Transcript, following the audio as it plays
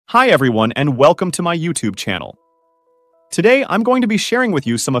Hi everyone and welcome to my YouTube channel. Today I'm going to be sharing with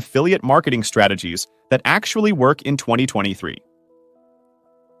you some affiliate marketing strategies that actually work in 2023.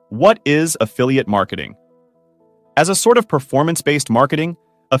 What is affiliate marketing? As a sort of performance-based marketing,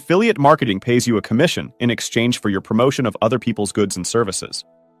 affiliate marketing pays you a commission in exchange for your promotion of other people's goods and services.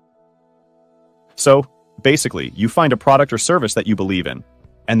 So, basically, you find a product or service that you believe in,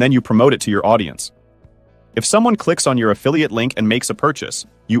 and then you promote it to your audience. If someone clicks on your affiliate link and makes a purchase,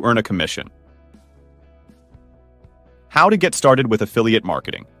 you earn a commission. How to get started with affiliate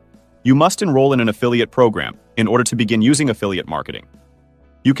marketing? You must enroll in an affiliate program in order to begin using affiliate marketing.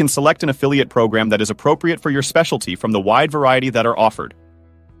 You can select an affiliate program that is appropriate for your specialty from the wide variety that are offered.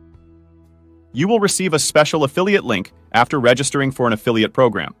 You will receive a special affiliate link after registering for an affiliate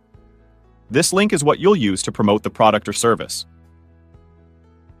program. This link is what you'll use to promote the product or service.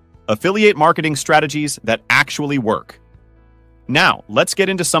 Affiliate marketing strategies that actually work. Now, let's get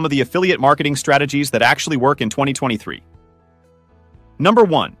into some of the affiliate marketing strategies that actually work in 2023. Number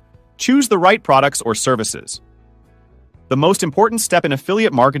 1. Choose the right products or services. The most important step in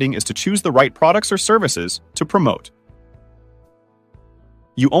affiliate marketing is to choose the right products or services to promote.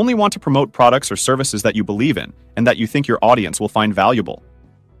 You only want to promote products or services that you believe in and that you think your audience will find valuable.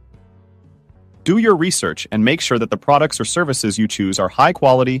 Do your research and make sure that the products or services you choose are high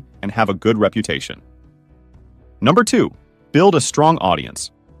quality and have a good reputation. Number 2. Build a strong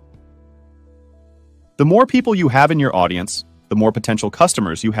audience. The more people you have in your audience, the more potential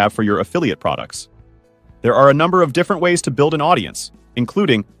customers you have for your affiliate products. There are a number of different ways to build an audience,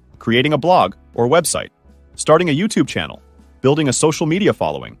 including creating a blog or website, starting a YouTube channel, building a social media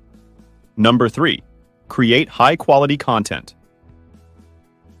following. Number 3. Create high-quality content.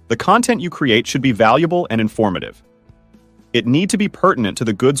 The content you create should be valuable and informative. It needs to be pertinent to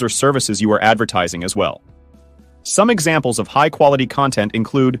the goods or services you are advertising as well. Some examples of high-quality content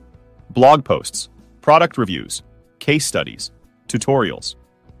include blog posts, product reviews, case studies, tutorials.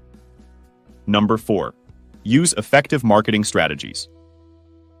 Number 4. Use effective marketing strategies.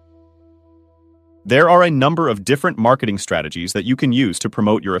 There are a number of different marketing strategies that you can use to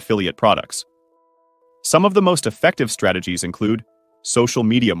promote your affiliate products. Some of the most effective strategies include social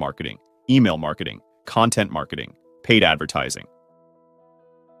media marketing, email marketing, content marketing, paid advertising.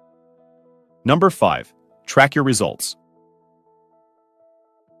 Number 5. Track your results.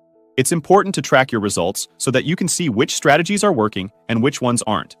 It's important to track your results so that you can see which strategies are working and which ones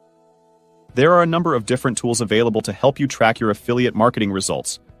aren't. There are a number of different tools available to help you track your affiliate marketing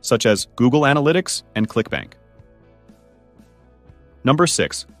results, such as Google Analytics and ClickBank. Number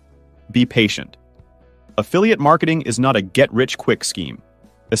 6. Be patient. Affiliate marketing is not a get-rich-quick scheme.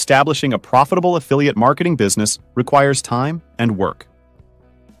 Establishing a profitable affiliate marketing business requires time and work.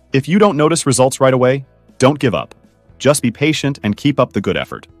 If you don't notice results right away, don't give up. Just be patient and keep up the good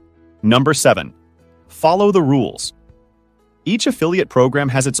effort. Number 7. Follow the rules. Each affiliate program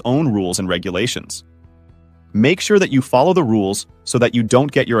has its own rules and regulations. Make sure that you follow the rules so that you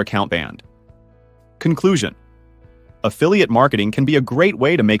don't get your account banned. Conclusion. Affiliate marketing can be a great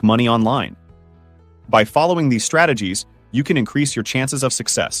way to make money online. By following these strategies, you can increase your chances of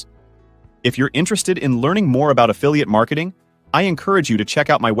success. If you're interested in learning more about affiliate marketing, I encourage you to check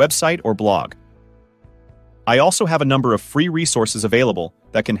out my website or blog. I also have a number of free resources available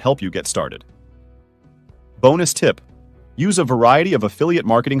that can help you get started. Bonus tip: use a variety of affiliate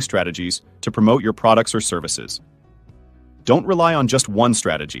marketing strategies to promote your products or services. Don't rely on just one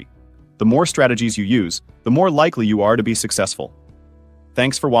strategy. The more strategies you use, the more likely you are to be successful.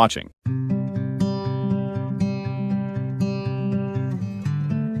 Thanks for watching.